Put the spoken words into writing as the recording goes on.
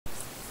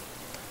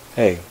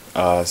Hey,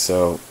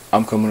 so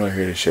I'm coming over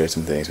here to share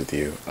some things with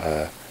you.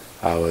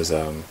 I was,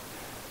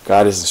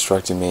 God has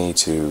instructed me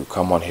to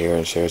come on here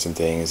and share some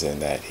things,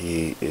 and that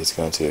He is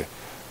going to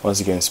once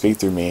again speak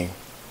through me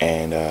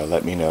and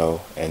let me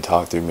know and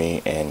talk through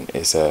me. And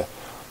it's a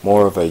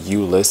more of a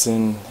you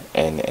listen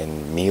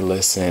and me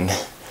listen,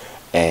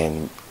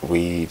 and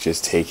we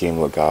just take in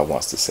what God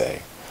wants to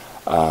say.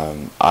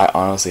 I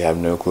honestly have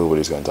no clue what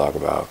He's going to talk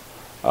about.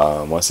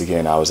 Once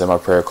again, I was in my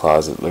prayer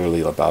closet literally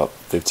about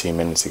 15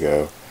 minutes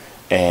ago,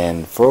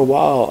 and for a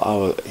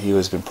while he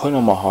was been putting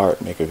on my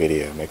heart, make a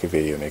video, make a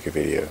video, make a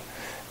video.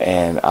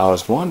 And I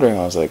was wondering,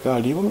 I was like,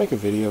 God, do you want to make a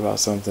video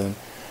about something?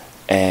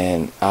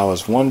 And I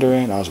was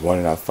wondering, I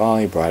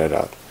finally brought it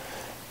up.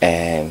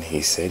 And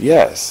he said,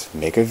 yes,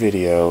 make a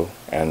video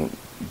and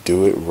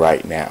do it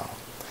right now.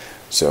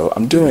 So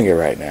I'm doing it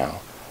right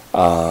now.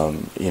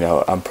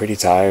 I'm pretty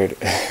tired.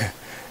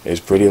 It's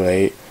pretty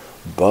late.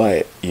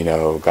 But,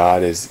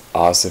 God is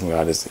awesome.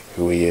 God is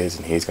who He is,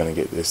 and He's going to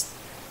get this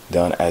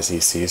done as He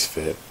sees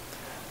fit.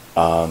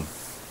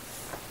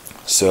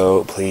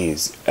 So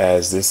please,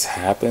 as this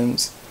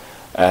happens,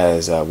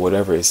 as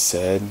whatever is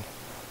said,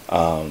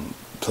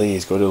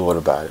 please go to the Lord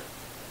about it.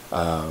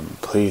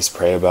 Please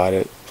pray about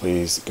it.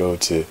 Please go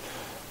to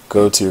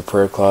your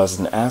prayer closet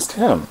and ask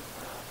Him.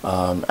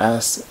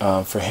 Ask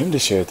for Him to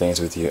share things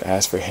with you.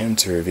 Ask for Him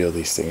to reveal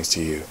these things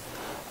to you,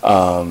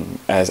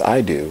 as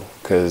I do,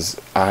 because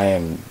I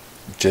am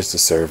just a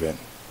servant.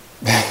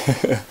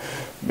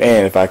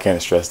 Man, if I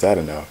can't stress that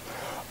enough.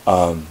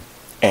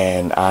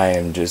 And I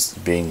am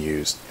just being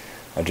used.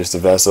 I'm just a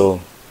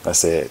vessel.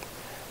 That's it.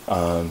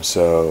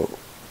 So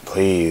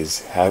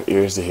please have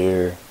ears to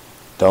hear.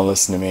 Don't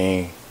listen to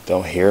me.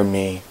 Don't hear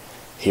me.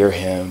 Hear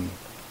Him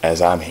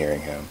as I'm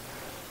hearing Him.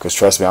 Because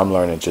trust me, I'm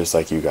learning just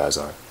like you guys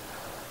are.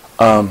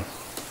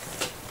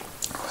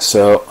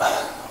 So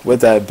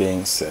with that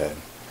being said,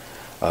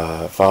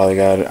 Father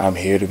God, I'm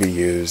here to be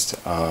used.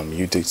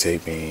 You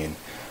dictate me, and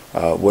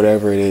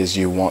whatever it is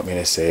you want me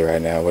to say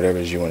right now, whatever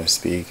it is you want to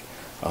speak,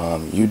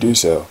 you do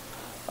so.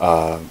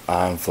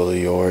 I'm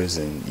fully yours,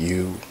 and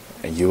you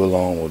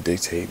alone will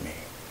dictate me.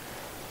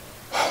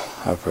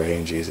 I pray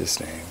in Jesus'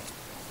 name.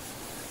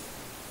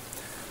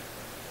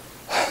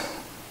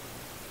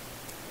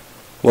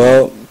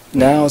 Well,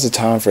 now is the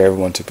time for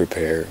everyone to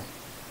prepare.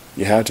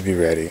 You have to be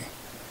ready.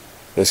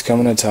 There's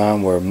coming a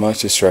time where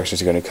much destruction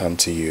is going to come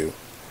to you.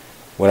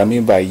 What I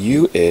mean by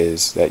you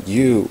is that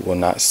you will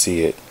not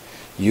see it.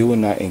 You will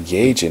not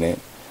engage in it,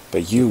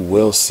 but you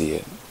will see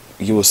it.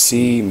 You will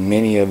see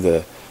many of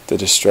the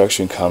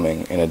destruction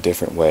coming in a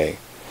different way.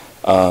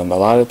 A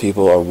lot of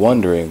people are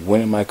wondering,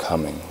 when am I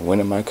coming? When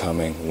am I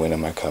coming? When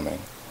am I coming?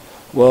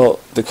 Well,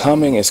 the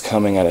coming is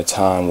coming at a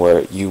time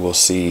where you will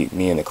see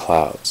me in the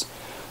clouds.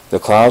 The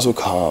clouds will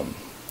come.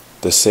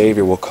 The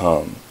Savior will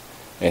come,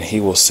 and He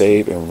will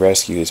save and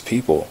rescue His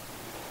people.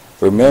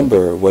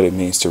 Remember what it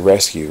means to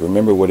rescue.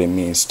 Remember what it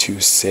means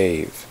to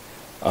save.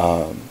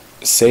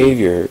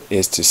 Savior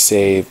is to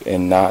save,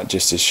 and not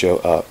just to show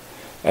up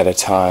at a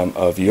time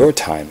of your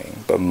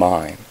timing, but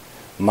mine.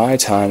 My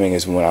timing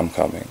is when I'm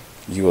coming.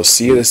 You will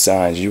see the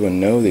signs. You will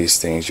know these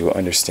things. You will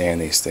understand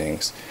these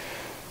things.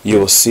 You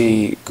will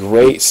see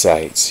great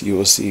sights. You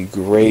will see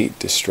great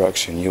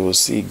destruction. You will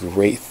see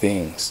great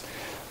things.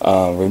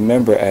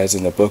 Remember, as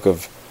in the book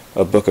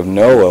of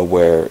Noah,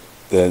 where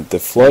the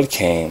flood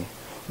came.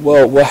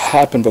 Well, what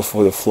happened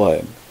before the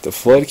flood? The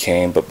flood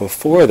came, but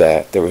before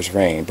that there was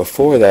rain.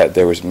 Before that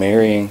there was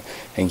marrying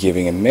and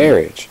giving in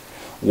marriage.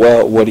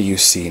 Well, what do you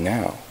see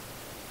now?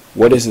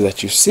 What is it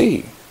that you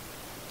see?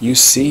 You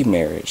see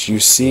marriage. You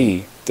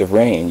see the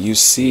rain. You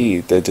see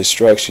the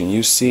destruction.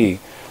 You see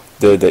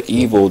the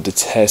evil,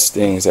 detest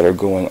things that are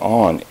going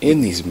on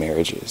in these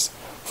marriages.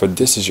 For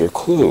this is your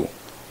clue.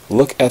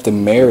 Look at the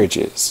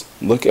marriages.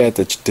 Look at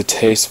the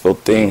distasteful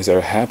things that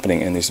are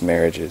happening in these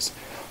marriages.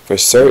 For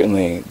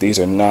certainly these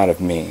are not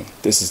of me.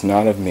 This is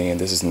not of me, and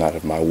this is not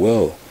of my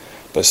will.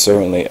 But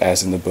certainly,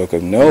 as in the book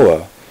of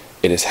Noah,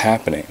 it is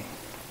happening.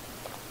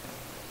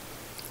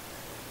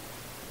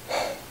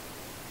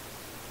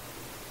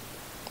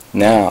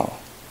 Now,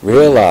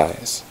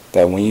 realize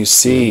that when you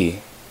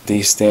see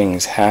these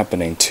things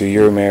happening to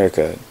your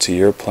America, to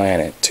your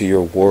planet, to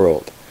your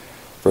world,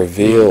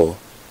 reveal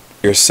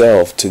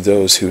yourself to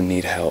those who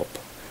need help.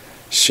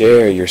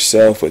 Share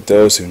yourself with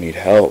those who need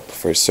help,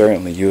 for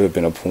certainly you have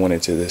been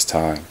appointed to this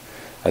time,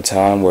 a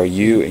time where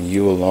you and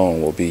you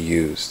alone will be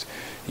used.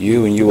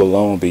 You and you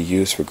alone will be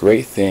used for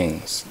great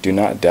things. Do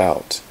not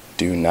doubt.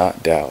 Do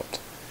not doubt.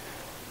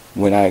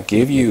 When I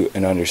give you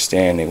an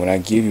understanding, when I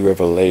give you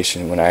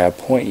revelation, when I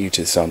appoint you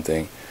to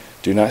something,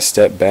 do not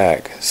step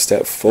back.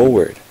 Step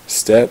forward.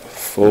 Step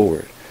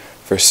forward.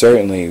 For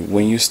certainly,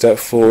 when you step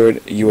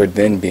forward, you are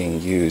then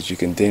being used. You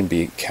can then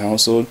be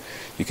counseled.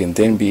 You can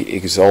then be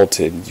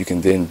exalted. You can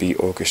then be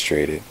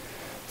orchestrated.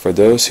 For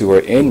those who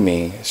are in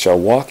me shall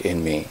walk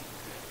in me.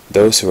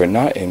 Those who are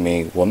not in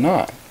me will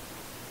not.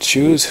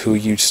 Choose who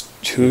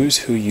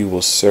you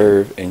will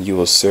serve, and you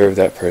will serve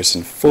that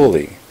person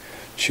fully.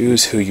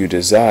 Choose who you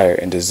desire,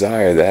 and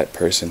desire that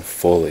person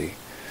fully.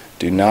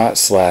 Do not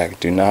slack.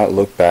 Do not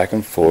look back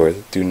and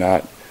forth. Do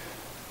not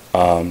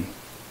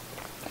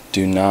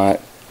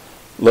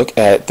look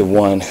at the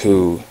one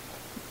who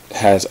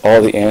has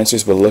all the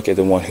answers, but look at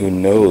the one who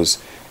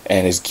knows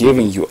and is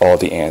giving you all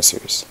the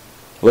answers.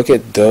 Look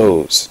at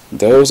those.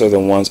 Those are the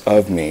ones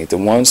of me, the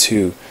ones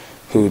who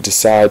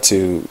decide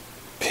to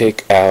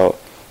pick out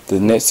the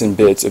nits and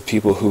bits of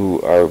people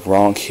who are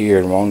wrong here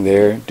and wrong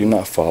there. Do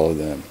not follow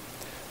them.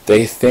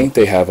 They think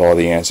they have all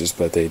the answers,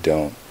 but they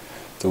don't.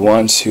 The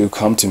ones who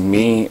come to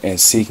me and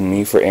seek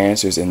me for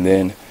answers and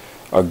then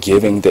are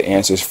giving the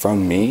answers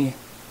from me,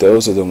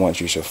 those are the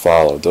ones you should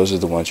follow. Those are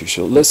the ones you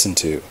should listen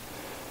to.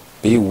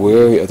 Be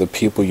wary of the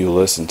people you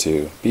listen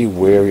to. Be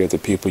wary of the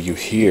people you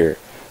hear.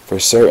 For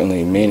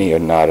certainly many are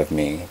not of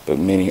me, but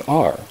many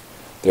are.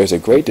 There's a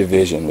great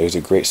division, there's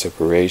a great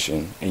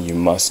separation, and you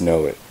must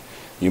know it.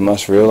 You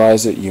must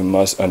realize it, you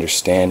must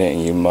understand it,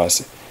 and you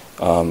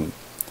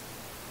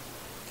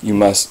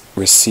must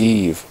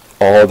receive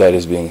all that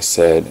is being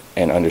said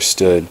and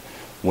understood.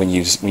 When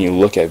you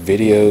look at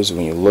videos,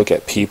 when you look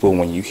at people,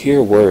 when you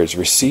hear words,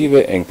 receive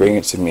it and bring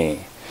it to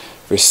me.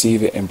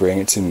 Receive it and bring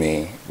it to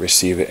me.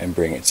 Receive it and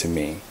bring it to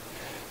me.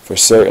 For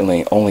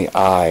certainly only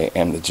I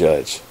am the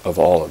judge of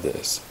all of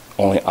this.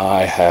 Only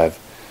I have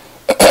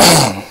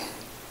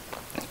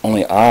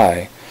only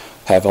I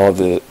have all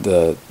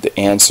the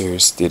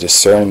answers, the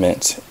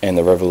discernment, and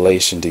the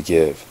revelation to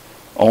give.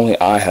 Only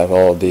I have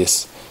all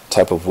this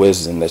type of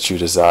wisdom that you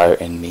desire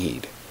and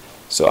need.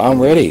 So I'm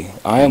ready.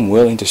 I am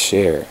willing to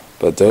share.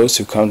 But those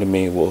who come to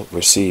me will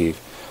receive.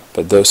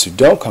 But those who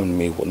don't come to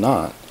me will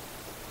not.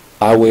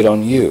 I wait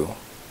on you.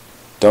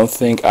 Don't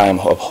think I am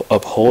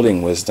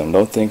upholding wisdom.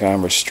 Don't think I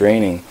am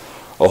restraining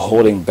or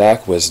holding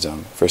back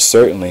wisdom. For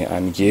certainly I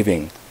am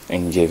giving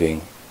and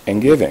giving and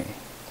giving.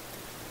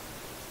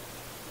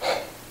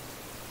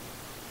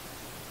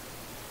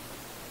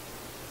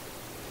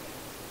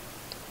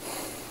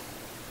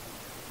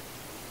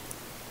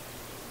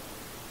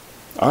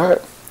 Alright.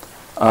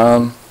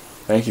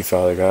 Thank you,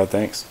 Father God.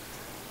 Thanks.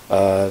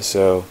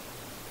 So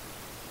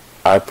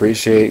I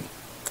appreciate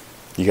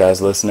you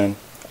guys listening.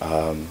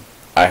 I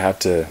have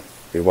to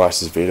rewatch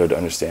this video to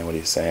understand what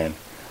he's saying.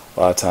 A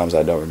lot of times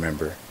I don't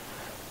remember.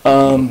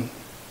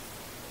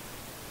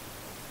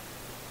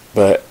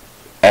 But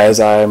as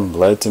I'm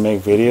led to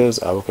make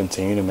videos, I will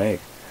continue to make.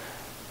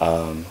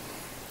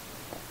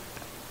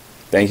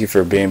 Thank you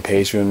for being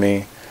patient with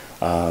me.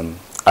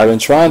 I've been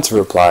trying to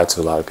reply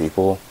to a lot of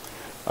people.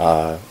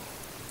 I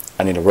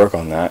need to work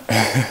on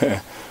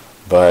that.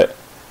 But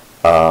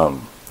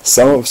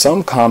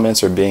some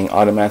comments are being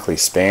automatically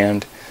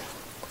spammed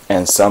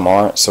and some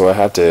aren't, so I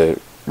have to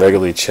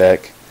regularly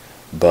check.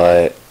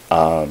 But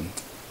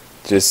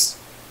just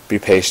be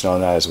patient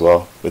on that as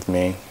well with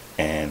me,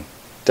 and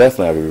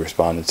definitely I'll be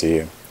responding to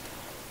you.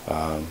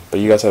 But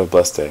you guys have a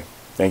blessed day.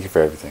 Thank you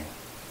for everything.